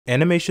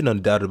Animation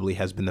undoubtedly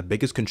has been the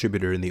biggest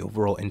contributor in the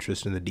overall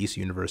interest in the DC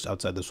universe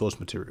outside the source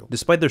material.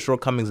 Despite their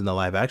shortcomings in the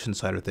live action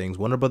side of things,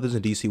 Warner Brothers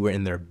and DC were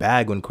in their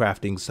bag when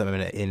crafting some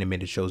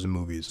animated shows and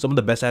movies. Some of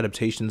the best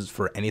adaptations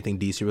for anything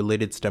DC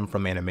related stem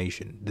from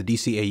animation. The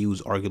DCEU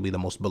is arguably the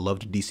most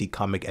beloved DC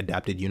comic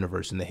adapted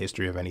universe in the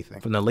history of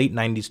anything. From the late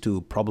 90s to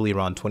probably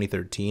around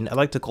 2013, I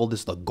like to call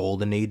this the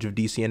golden age of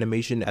DC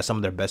animation, as some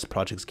of their best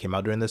projects came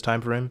out during this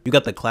time frame. You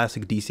got the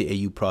classic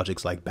DCEU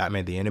projects like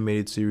Batman the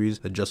Animated Series,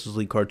 the Justice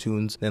League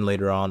cartoons, then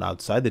later on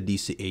outside the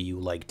DCEU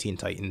like Teen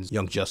Titans,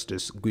 Young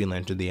Justice, Green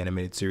Lantern the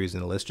Animated Series,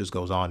 and the list just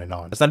goes on and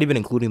on. That's not even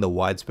including the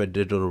widespread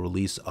digital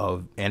release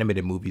of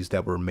animated movies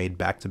that were made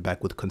back to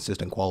back with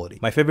consistent quality.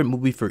 My favorite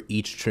movie for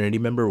each Trinity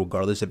member,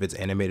 regardless if it's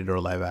animated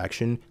or live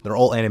action, they're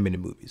all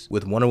animated movies,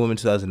 with Wonder Woman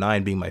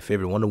 2009 being my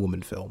favorite Wonder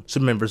Woman film.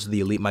 Superman vs. the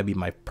Elite might be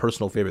my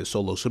personal favorite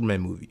solo Superman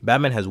movie.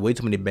 Batman has way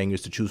too many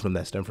bangers to choose from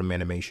that stem from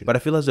animation, but I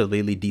feel as if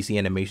lately DC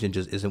animation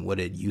just isn't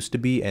what it used to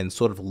be and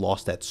sort of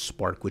lost that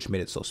spark which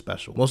made it so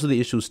special. Most of the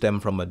issues stem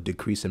from a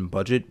decrease in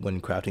budget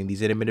when crafting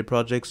these animated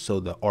projects, so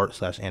the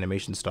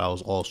art/animation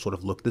styles all sort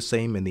of look the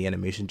same and the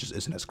animation just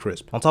isn't as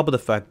crisp. On top of the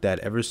fact that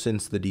ever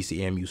since the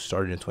DCEU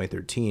started in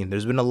 2013,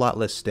 there's been a lot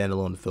less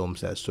standalone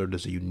films that served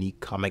as a unique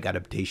comic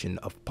adaptation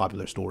of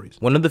popular stories.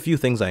 One of the few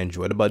things I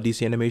enjoyed about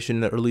DC animation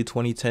in the early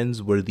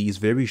 2010s were these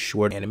very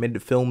short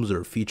animated films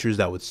or features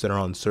that would center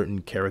on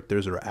certain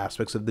characters or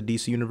aspects of the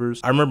DC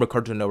universe. I remember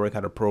Cartoon Network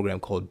had a program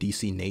called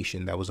DC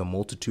Nation that was a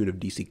multitude of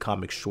DC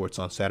comic shorts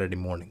on Saturday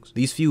mornings.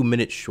 These few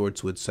minute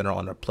shorts would center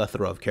on a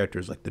plethora of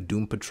characters like the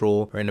Doom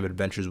Patrol, random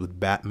adventures with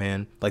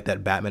Batman, like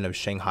that Batman of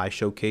Shanghai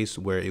showcase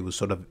where it was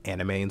sort of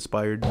anime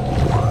inspired.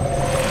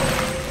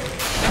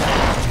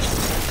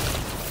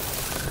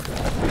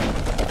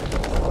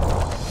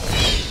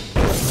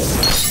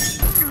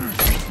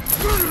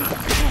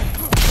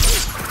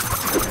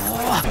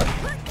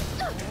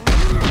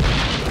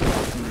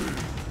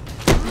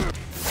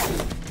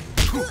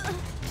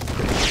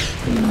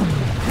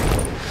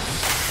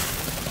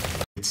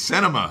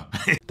 Cinema.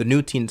 The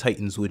new Teen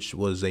Titans, which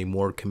was a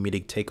more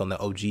comedic take on the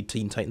OG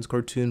Teen Titans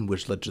cartoon,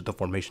 which led to the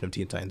formation of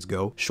Teen Titans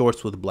Go,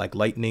 shorts with Black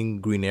Lightning,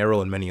 Green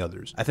Arrow, and many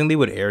others. I think they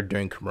would air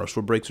during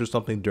commercial breaks or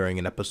something during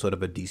an episode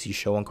of a DC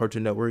show on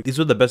Cartoon Network. These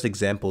were the best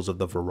examples of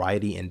the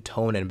variety in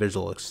tone and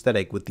visual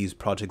aesthetic, with these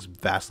projects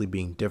vastly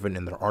being different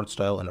in their art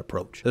style and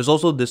approach. There's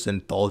also this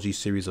anthology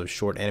series of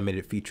short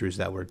animated features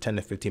that were 10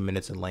 to 15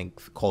 minutes in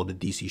length called the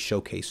DC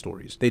Showcase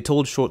stories. They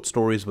told short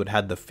stories but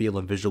had the feel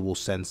and visual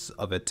sense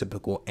of a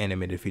typical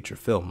animated feature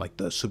film, like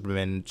the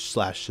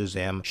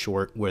Superman/Shazam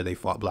short where they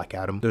fought Black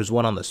Adam. There's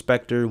one on the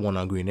Spectre, one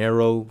on Green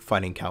Arrow,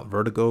 fighting Count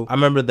Vertigo. I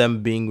remember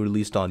them being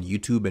released on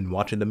YouTube and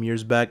watching them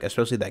years back,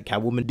 especially that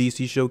Catwoman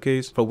DC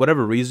showcase. For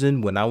whatever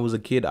reason, when I was a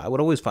kid, I would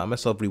always find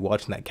myself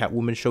rewatching that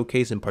Catwoman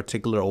showcase in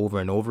particular over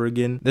and over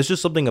again. There's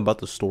just something about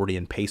the story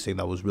and pacing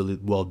that was really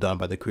well done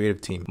by the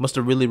creative team. It must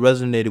have really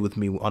resonated with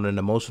me on an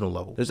emotional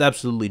level. There's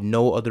absolutely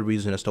no other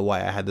reason as to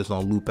why I had this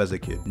on loop as a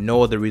kid.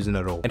 No other reason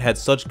at all. It had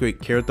such great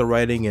character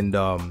writing, and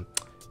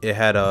it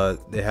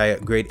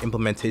had great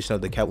implementation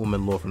of the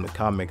Catwoman lore from the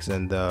comics,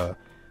 and the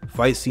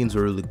fight scenes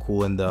were really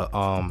cool, and the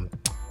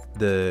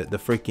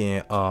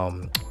freaking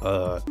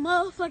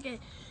motherfucking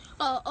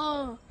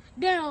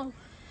damn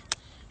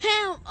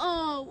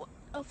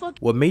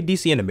What made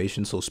DC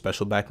animation so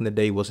special back in the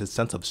day was its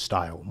sense of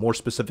style, more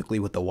specifically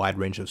with the wide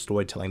range of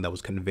storytelling that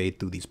was conveyed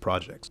through these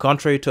projects.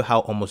 Contrary to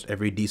how almost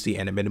every DC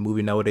animated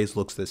movie nowadays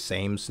looks the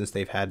same since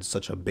they've had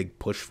such a big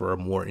push for a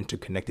more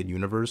interconnected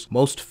universe,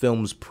 most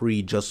films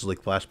pre-Justice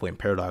League Flashpoint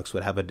Paradox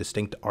would have a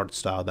distinct art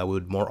style that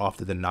would more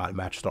often than not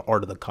match the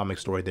art of the comic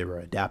story they were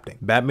adapting.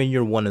 Batman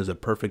Year One is a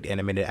perfect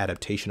animated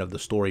adaptation of the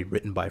story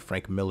written by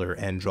Frank Miller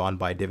and drawn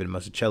by David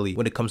Mazzucchelli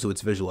when it comes to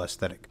its visual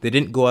aesthetic. They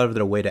didn't go out of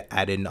their way to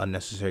add in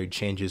unnecessary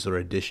changes or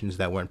additions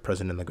that weren't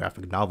present in the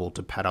graphic novel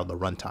to pad out the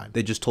runtime.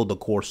 They just told the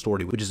core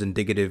story, which is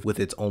indicative with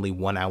its only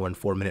 1 hour and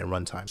 4 minute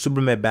runtime.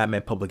 Superman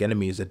Batman Public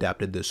Enemies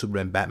adapted the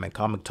Superman Batman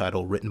comic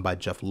title written by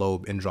Jeff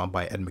Loeb and drawn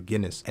by Ed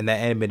McGuinness, and that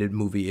animated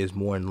movie is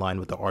more in line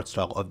with the art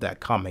style of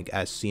that comic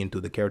as seen through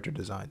the character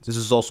designs. This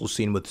is also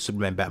seen with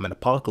Superman Batman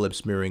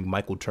Apocalypse mirroring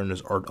Michael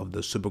Turner's art of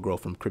the Supergirl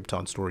from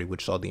Krypton story,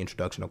 which saw the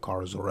introduction of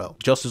Kara Zor-El.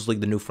 Justice League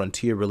The New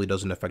Frontier really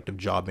does an effective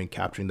job in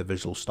capturing the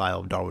visual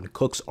style of Darwin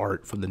Cook's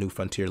art from the New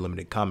Frontier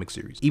limited comic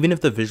series. Even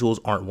if the visuals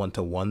aren't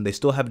one-to-one, they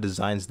still have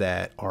designs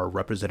that are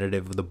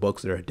representative of the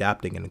books they're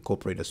adapting and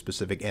incorporate a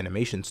specific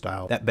animation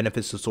style that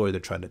benefits the story they're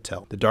trying to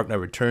tell. The Dark Knight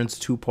Returns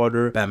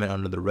two-parter, Batman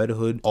Under the Red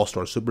Hood,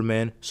 All-Star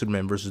Superman,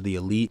 Superman vs. the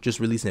Elite, just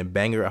releasing a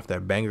banger after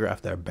banger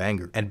after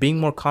banger. And being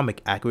more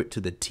comic accurate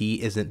to the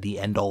T isn't the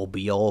end-all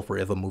be-all for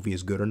if a movie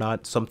is good or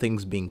not. Some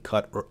things being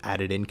cut or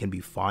added in can be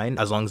fine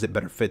as long as it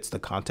better fits the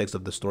context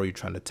of the story you're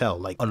trying to tell,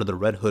 like Under the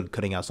Red Hood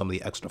cutting out some of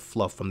the extra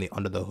fluff from the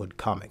Under the Hood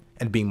comic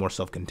and being more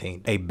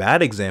self-contained. A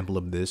bad example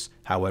of this,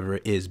 however,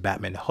 is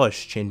Batman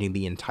Hush changing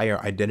the entire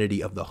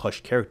identity of the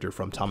Hush character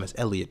from Thomas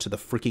Elliot to the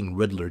freaking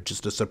Riddler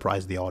just to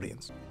surprise the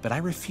audience. But I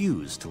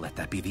refuse to let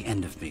that be the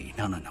end of me.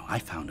 No, I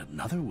found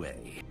another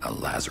way. A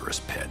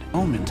Lazarus pit. The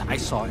moment I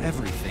saw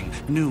everything,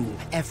 knew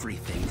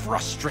everything,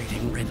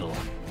 frustrating riddle.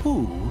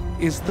 Who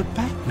is the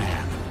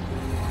Batman?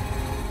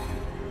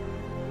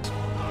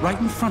 Right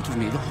in front of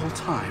me the whole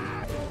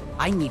time.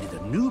 I needed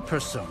a new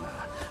persona.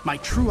 My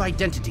true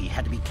identity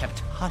had to be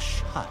kept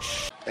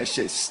hush-hush. That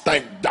shit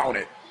stank, don't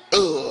it?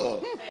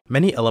 Ugh.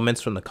 Many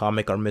elements from the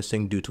comic are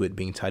missing due to it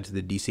being tied to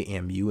the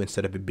DCEU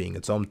instead of it being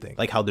its own thing.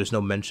 Like how there's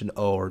no mention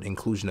or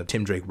inclusion of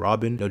Tim Drake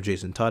Robin, no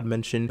Jason Todd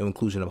mention, no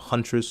inclusion of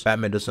Huntress,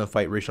 Batman doesn't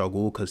fight Ra's al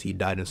Ghul because he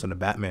died in Son of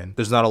Batman.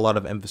 There's not a lot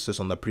of emphasis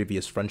on the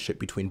previous friendship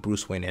between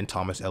Bruce Wayne and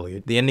Thomas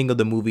Elliot. The ending of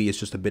the movie is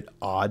just a bit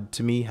odd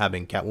to me,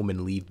 having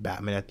Catwoman leave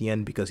Batman at the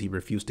end because he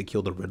refused to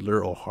kill the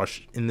Riddler, or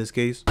Hush in this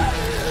case.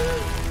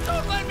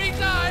 Don't let me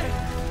die!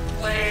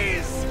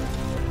 Please!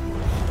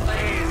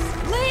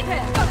 Please! Leave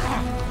it!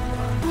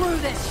 Blew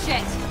this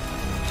shit!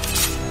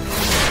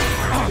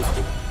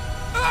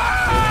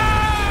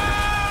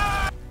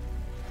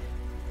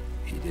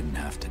 He didn't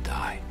have to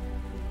die.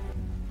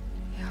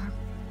 You're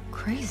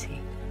crazy.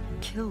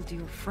 Killed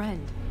your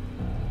friend.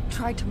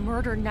 Tried to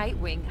murder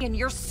Nightwing, and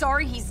you're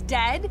sorry he's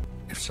dead?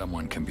 If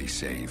someone can be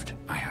saved,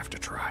 I have to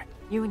try.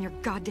 You and your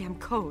goddamn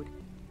code.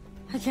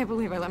 I can't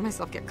believe I let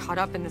myself get caught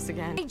up in this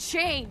again. I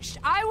changed.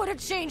 I would have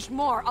changed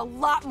more, a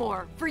lot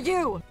more, for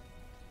you.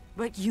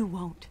 But you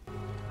won't.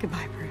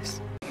 Goodbye,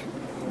 Bruce.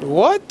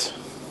 What?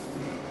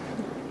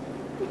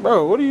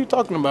 Bro, what are you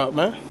talking about,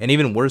 man? An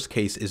even worse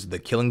case is the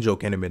Killing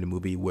Joke animated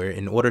movie, where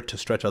in order to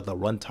stretch out the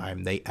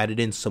runtime, they added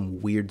in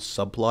some weird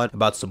subplot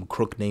about some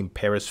crook named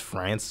Paris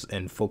France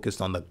and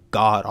focused on the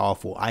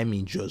god-awful, I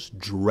mean just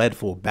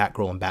dreadful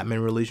Batgirl and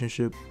Batman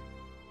relationship.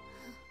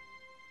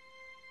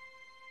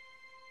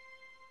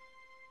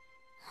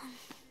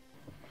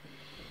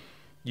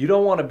 You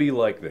don't want to be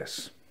like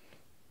this.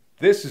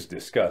 This is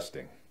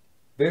disgusting.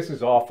 This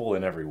is awful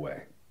in every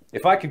way.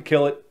 If I could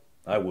kill it,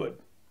 I would.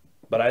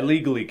 But I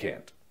legally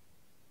can't.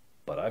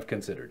 But I've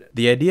considered it.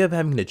 The idea of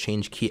having to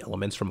change key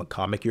elements from a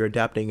comic you're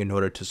adapting in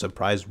order to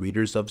surprise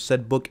readers of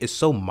said book is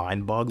so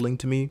mind-boggling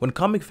to me. When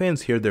comic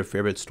fans hear their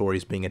favorite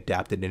stories being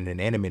adapted in an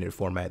animated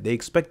format, they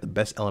expect the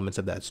best elements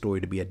of that story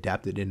to be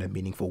adapted in a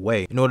meaningful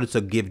way in order to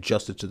give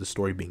justice to the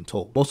story being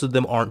told. Most of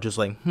them aren't just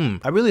like,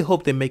 I really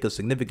hope they make a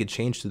significant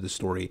change to the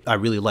story I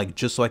really like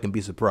just so I can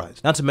be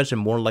surprised. Not to mention,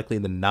 more likely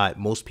than not,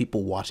 most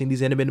people watching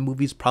these animated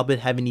movies probably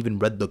haven't even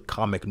read the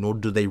comic, nor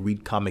do they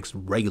read comics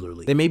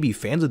regularly. They may be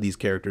fans of these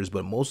characters,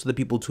 but most of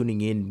the people tuning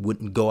in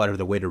wouldn't go out of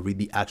their way to read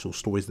the actual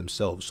stories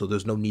themselves, so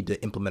there's no need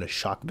to implement a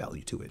shock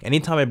value to it.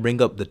 Anytime I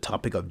bring up the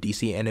topic of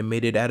DC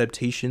animated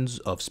adaptations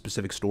of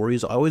specific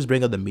stories, I always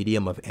bring up the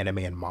medium of anime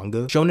and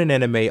manga. Shonen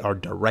anime are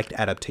direct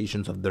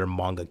adaptations of their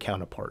manga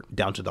counterpart,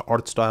 down to the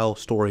art style,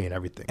 story, and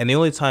everything. And the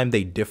only time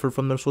they differ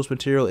from their source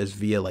material is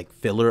via like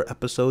filler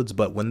episodes,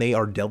 but when they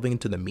are delving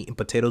into the meat and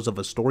potatoes of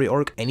a story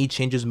arc, any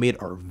changes made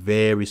are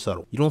very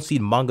subtle. You don't see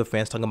manga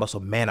fans talking about, so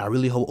man, I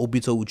really hope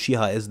Obito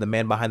Uchiha is the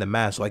man behind the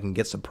mask so I can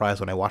get surprised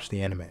when I watch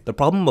the anime. The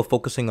problem of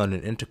focusing on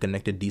an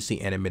interconnected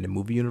DC animated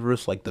movie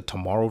universe like the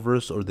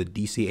TomorrowVerse or the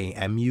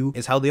DCEU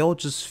is how they all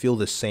just feel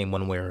the same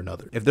one way or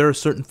another. If there are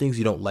certain things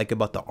you don't like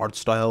about the art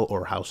style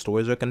or how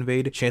stories are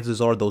conveyed,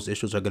 chances are those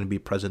issues are going to be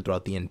present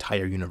throughout the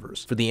entire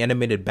universe. For the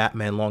animated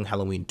Batman Long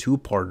Halloween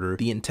 2-parter,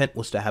 the intent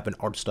was to have an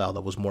art style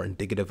that was more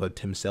indicative of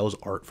Tim Sale's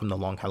art from the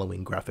Long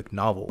Halloween graphic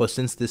novel, but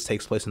since this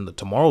takes place in the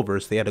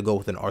TomorrowVerse, they had to go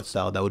with an art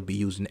style that would be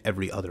used in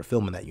every other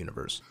film in that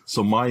universe.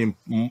 So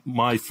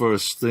my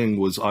first thing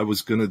was I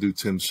was going to do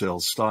Tim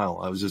Sale's style.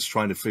 I was just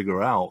trying to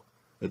figure out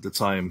at the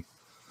time,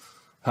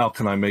 how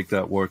can I make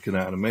that work in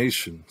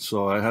animation?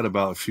 So I had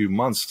about a few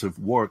months to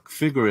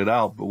figure it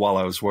out, but while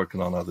I was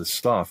working on other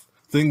stuff.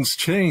 Things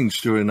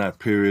changed during that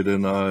period,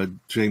 and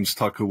James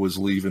Tucker was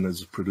leaving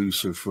as a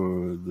producer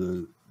for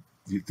the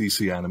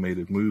DC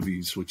animated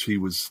movies, which he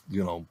was,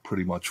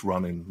 pretty much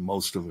running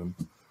most of them.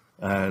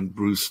 And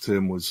Bruce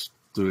Timm was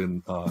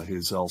doing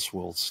his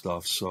Elseworld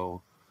stuff.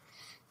 So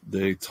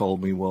they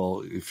told me,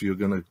 well, if you're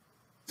going to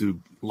do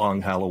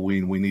Long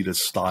Halloween, we need a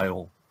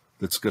style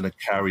that's going to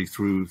carry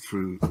through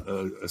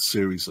a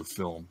series of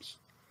films.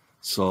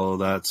 So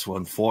that's,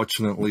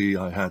 unfortunately,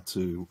 I had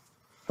to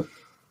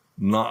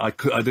I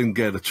didn't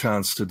get a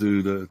chance to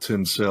do the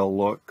Tim Sale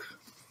look.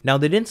 Now,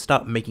 they didn't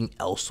stop making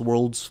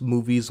Elseworlds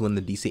movies when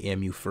the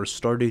DCEU first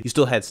started. You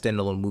still had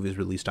standalone movies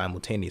released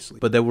simultaneously,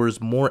 but there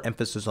was more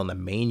emphasis on the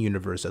main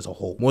universe as a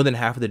whole. More than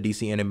half of the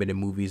DC animated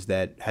movies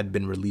that had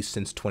been released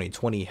since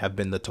 2020 have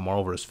been the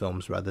TomorrowVerse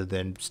films rather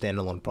than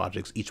standalone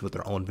projects, each with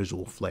their own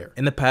visual flair.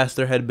 In the past,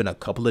 there had been a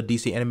couple of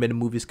DC animated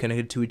movies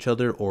connected to each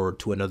other or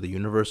to another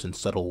universe in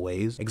subtle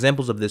ways.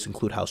 Examples of this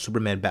include how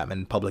Superman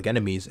Batman Public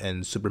Enemies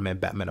and Superman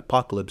Batman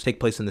Apocalypse take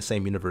place in the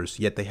same universe,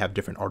 yet they have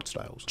different art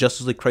styles.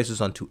 Justice League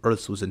Crisis on Two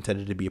Earths was was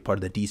intended to be a part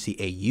of the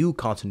DCEU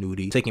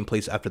continuity, taking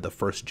place after the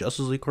first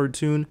Justice League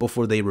cartoon,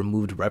 before they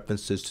removed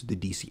references to the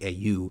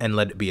DCEU and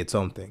let it be its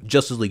own thing.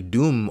 Justice League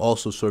Doom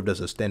also served as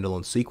a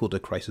standalone sequel to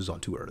Crisis on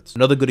Two Earths.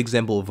 Another good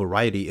example of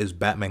variety is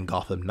Batman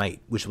Gotham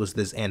Knight, which was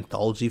this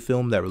anthology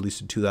film that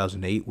released in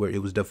 2008 where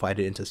it was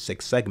divided into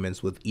 6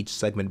 segments, with each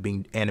segment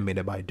being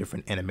animated by a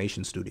different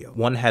animation studio.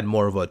 One had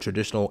more of a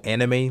traditional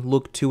anime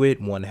look to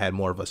it, one had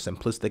more of a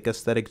simplistic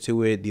aesthetic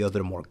to it, the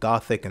other more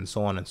gothic, and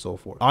so on and so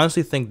forth. I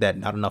honestly think that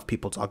not enough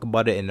people talk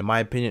about it, and in my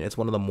opinion, it's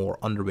one of the more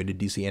underrated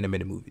DC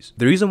animated movies.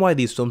 The reason why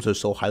these films are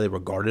so highly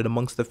regarded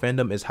amongst the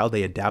fandom is how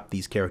they adapt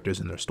these characters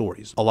in their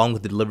stories, along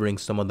with delivering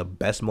some of the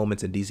best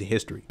moments in DC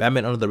history.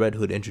 Batman Under the Red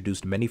Hood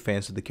introduced many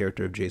fans to the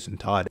character of Jason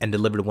Todd and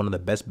delivered one of the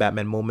best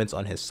Batman moments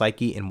on his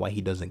psyche and why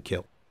he doesn't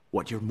kill.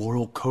 What, your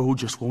moral code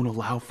just won't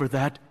allow for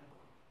that?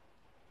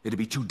 It'd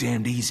be too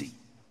damned easy.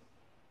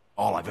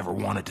 All I've ever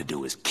wanted to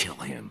do is kill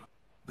him.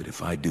 But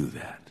if I do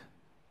that,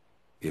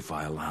 if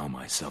I allow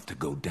myself to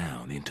go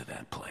down into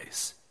that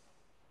place,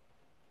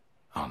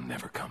 I'll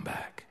never come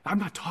back. I'm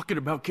not talking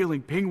about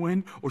killing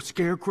Penguin or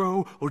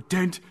Scarecrow or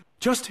Dent.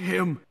 Just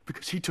him,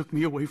 because he took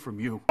me away from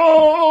you.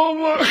 Oh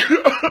my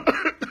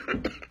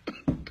God.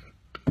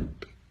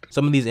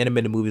 Some of these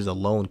animated movies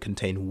alone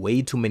contain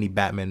way too many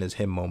Batman as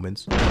him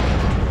moments.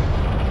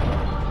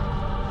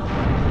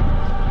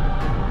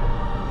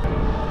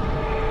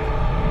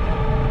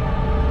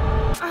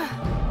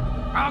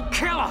 I'll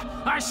kill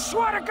her! I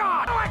swear to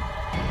God!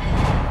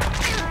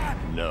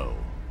 No,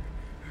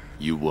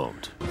 you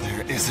won't.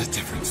 There is a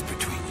difference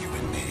between you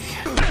and me.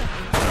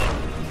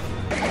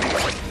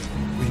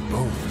 We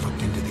both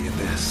looked into the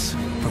abyss,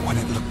 but when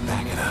it looked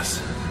back at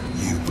us,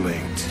 you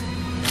blinked.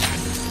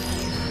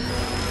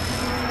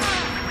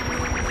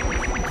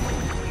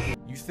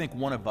 You think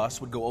one of us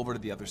would go over to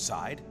the other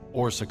side?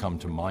 Or succumb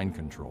to mind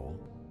control.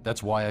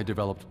 That's why I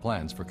developed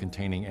plans for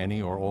containing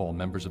any or all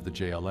members of the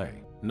JLA.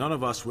 None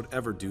of us would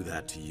ever do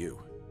that to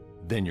you.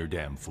 Then you're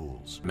damn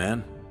fools.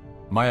 Man?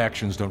 My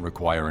actions don't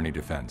require any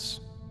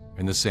defense.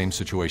 In the same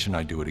situation,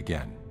 I'd do it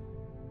again.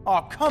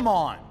 Oh, come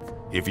on!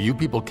 If you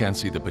people can't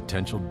see the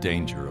potential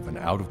danger of an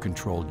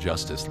out-of-control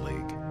Justice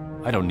League,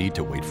 I don't need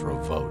to wait for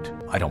a vote.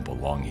 I don't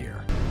belong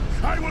here.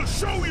 I will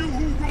show you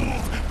who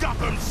rules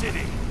Gotham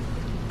City.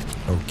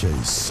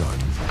 Okay, son.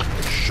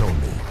 Show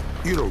me.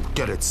 You don't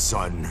get it,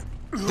 son.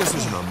 This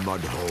isn't a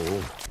mud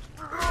hole.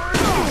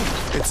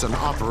 It's an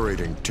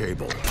operating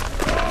table.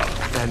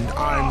 And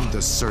I'm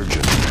the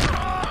surgeon.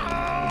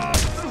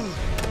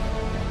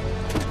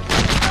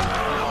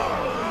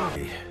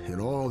 In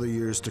all the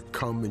years to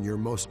come, in your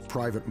most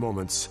private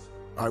moments,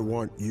 I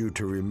want you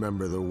to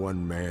remember the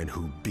one man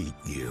who beat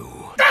you.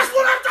 That's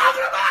what I'm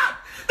talking about!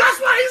 That's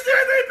why he's the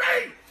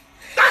MVP!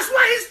 That's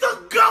why he's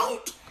the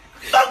GOAT!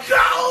 The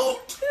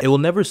GOAT! It will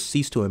never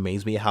cease to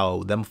amaze me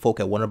how them folk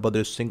at Warner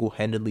Brothers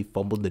single-handedly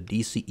fumbled the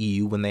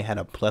DCEU when they had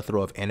a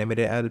plethora of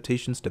animated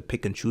adaptations to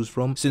pick and choose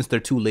from, since they're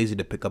too lazy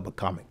to pick up a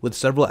comic. With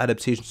several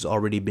adaptations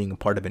already being a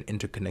part of an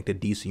interconnected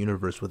DC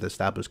universe with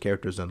established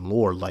characters and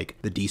lore like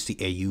the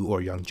DCEU or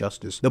Young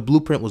Justice, the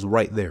blueprint was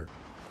right there.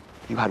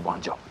 You had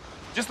one job.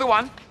 Just the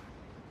one?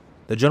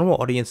 The general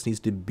audience needs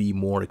to be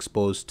more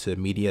exposed to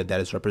media that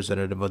is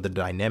representative of the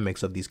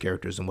dynamics of these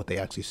characters and what they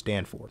actually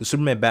stand for. The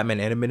Superman Batman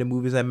animated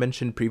movies I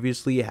mentioned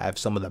previously have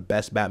some of the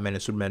best Batman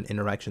and Superman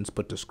interactions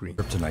put to screen.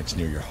 Kryptonite's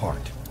near your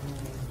heart.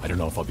 I don't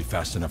know if I'll be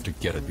fast enough to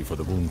get it before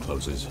the wound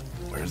closes.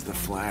 Where's the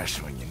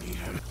Flash when you need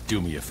him?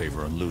 Do me a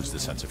favor and lose the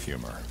sense of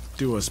humor.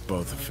 Do us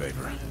both a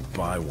favor and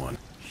buy one.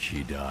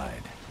 She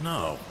died.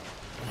 No.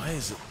 Why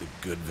is it the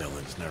good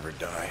villains never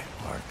die?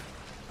 Mark,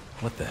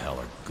 what the hell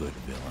are good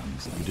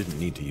villains? You didn't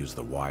need to use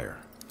the wire.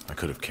 I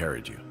could have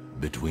carried you.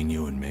 Between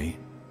you and me,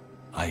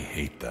 I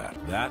hate that.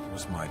 That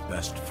was my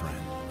best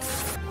friend.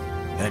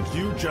 And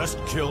you just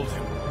killed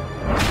him.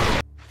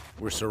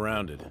 We're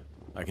surrounded.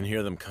 I can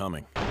hear them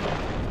coming.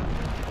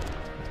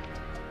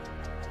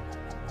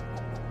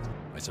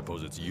 I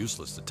suppose it's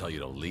useless to tell you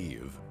to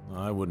leave.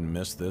 I wouldn't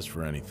miss this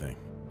for anything.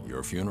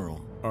 Your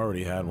funeral.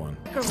 Already had one.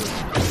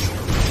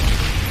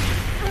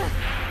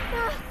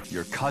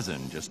 Your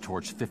cousin just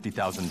torched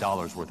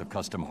 $50,000 worth of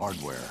custom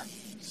hardware.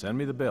 Send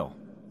me the bill.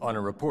 On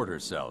a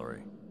reporter's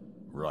salary.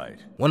 Right.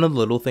 One of the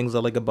little things I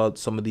like about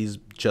some of these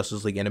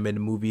Justice League animated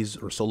movies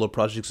or solo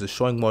projects is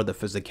showing more of the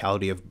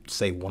physicality of,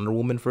 say, Wonder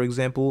Woman, for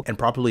example, and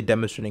properly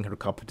demonstrating her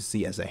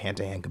competency as a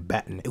hand-to-hand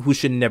combatant, who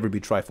should never be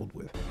trifled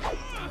with.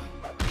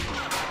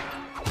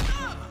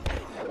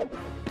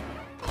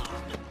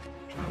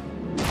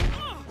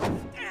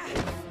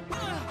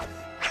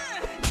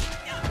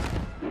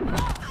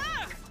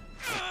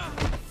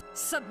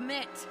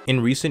 submit.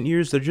 In recent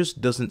years, there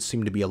just doesn't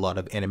seem to be a lot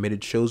of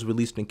animated shows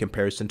released in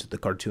comparison to the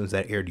cartoons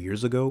that aired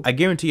years ago. I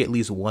guarantee at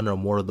least one or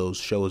more of those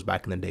shows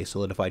back in the day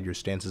solidified your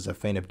stance as a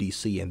fan of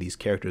DC and these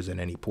characters at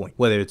any point.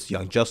 Whether it's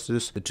Young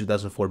Justice, the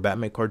 2004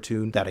 Batman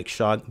cartoon, Static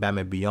Shock,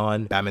 Batman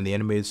Beyond, Batman the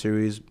Animated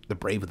Series, The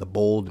Brave and the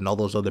Bold, and all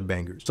those other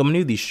bangers. So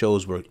many of these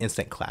shows were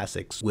instant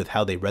classics with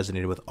how they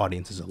resonated with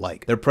audiences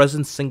alike. Their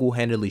presence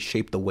single-handedly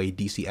shaped the way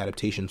DC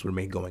adaptations were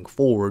made going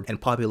forward and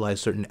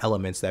popularized certain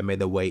elements that made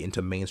their way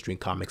into mainstream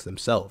comics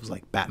themselves,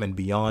 like Batman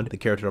Beyond, the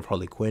character of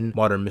Harley Quinn,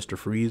 modern Mr.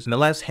 Freeze. In the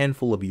last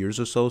handful of years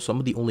or so, some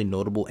of the only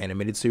notable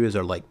animated series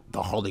are like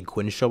the Harley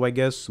Quinn show, I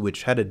guess,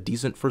 which had a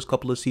decent first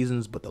couple of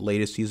seasons, but the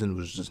latest season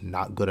was just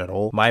not good at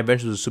all. My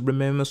Adventures of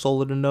Superman was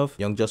solid enough.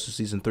 Young Justice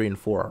season 3 and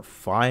 4 are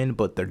fine,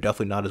 but they're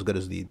definitely not as good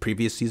as the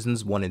previous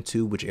seasons 1 and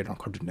 2, which aired on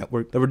Cartoon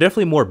Network. There were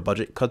definitely more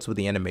budget cuts with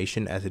the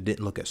animation as it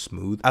didn't look as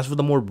smooth. As for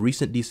the more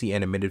recent DC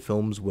animated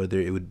films, whether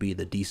it would be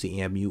the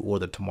DCEU or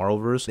the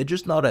TomorrowVerse, they're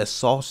just not as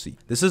saucy.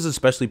 This is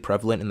especially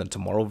prevalent in the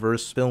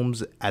TomorrowVerse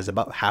films, as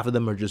about half of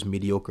them are just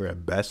mediocre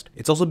at best.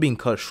 It's also being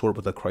cut short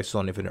with the Crisis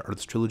on Infinite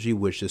Earths trilogy,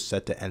 which is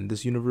set to end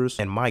this universe,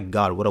 and my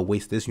god, what a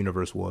waste this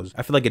universe was.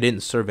 I feel like it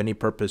didn't serve any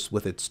purpose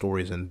with its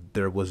stories, and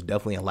there was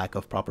definitely a lack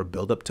of proper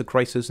build-up to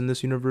Crisis in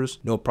this universe.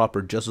 No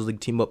proper Justice League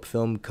team-up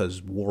film,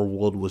 because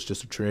Warworld was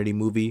just a Trinity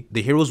movie.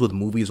 The heroes with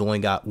movies only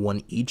got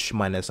one each,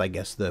 minus I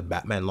guess the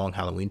Batman Long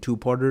Halloween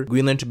 2-parter.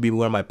 Green Lantern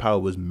Beware My Power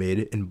was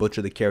mid, and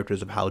butchered the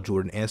characters of Hal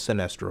Jordan and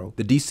Sinestro.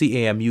 The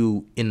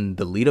DCEU in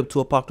the lead up to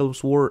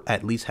Apocalypse War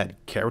at least had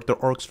character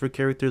arcs for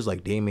characters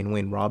like Damian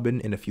Wayne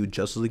Robin in a few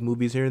Justice League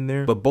movies here and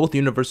there, but both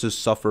universes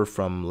suffer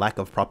from lack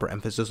of proper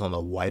emphasis on the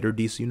wider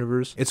DC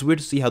universe. It's weird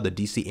to see how the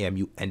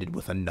DCEU ended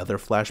with another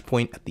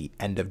flashpoint at the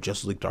end of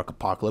Justice League Dark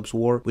Apocalypse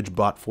War, which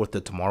brought forth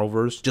the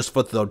TomorrowVerse, just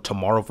for the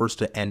TomorrowVerse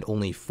to end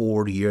only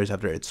 4 years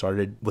after it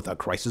started with a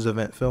Crisis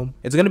event film.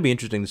 It's going to be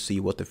interesting to see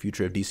what the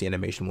future of DC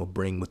animation will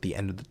bring with the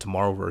end of the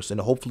TomorrowVerse,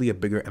 and hopefully a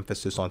bigger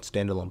emphasis on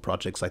standalone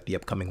projects like the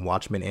upcoming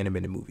Watchmen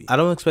animated movie. I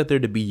don't expect there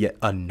to be yet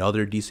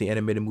another DC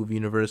animated movie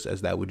universe,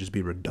 as that would just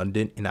be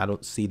redundant, and I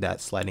don't see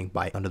that sliding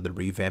by under the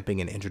revamping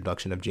and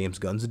introduction of James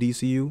Gunn's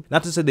DCU.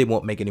 Not to say they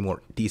won't make any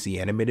more DC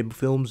animated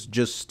films,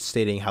 just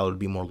stating how it would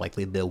be more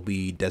likely they'll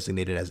be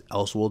designated as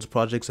Elseworlds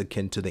projects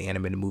akin to the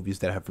animated movies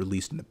that have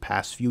released in the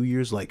past few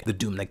years, like The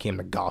Doom That Came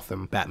to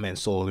Gotham, Batman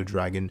Soul of the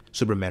Dragon,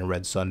 Superman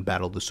Red Sun,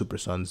 Battle of the Super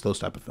Sons, those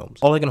type of films.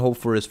 All I can hope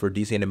for is for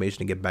DC animation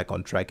to get back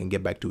on track and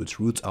get back to its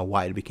roots on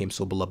why it became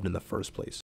so beloved in the first place.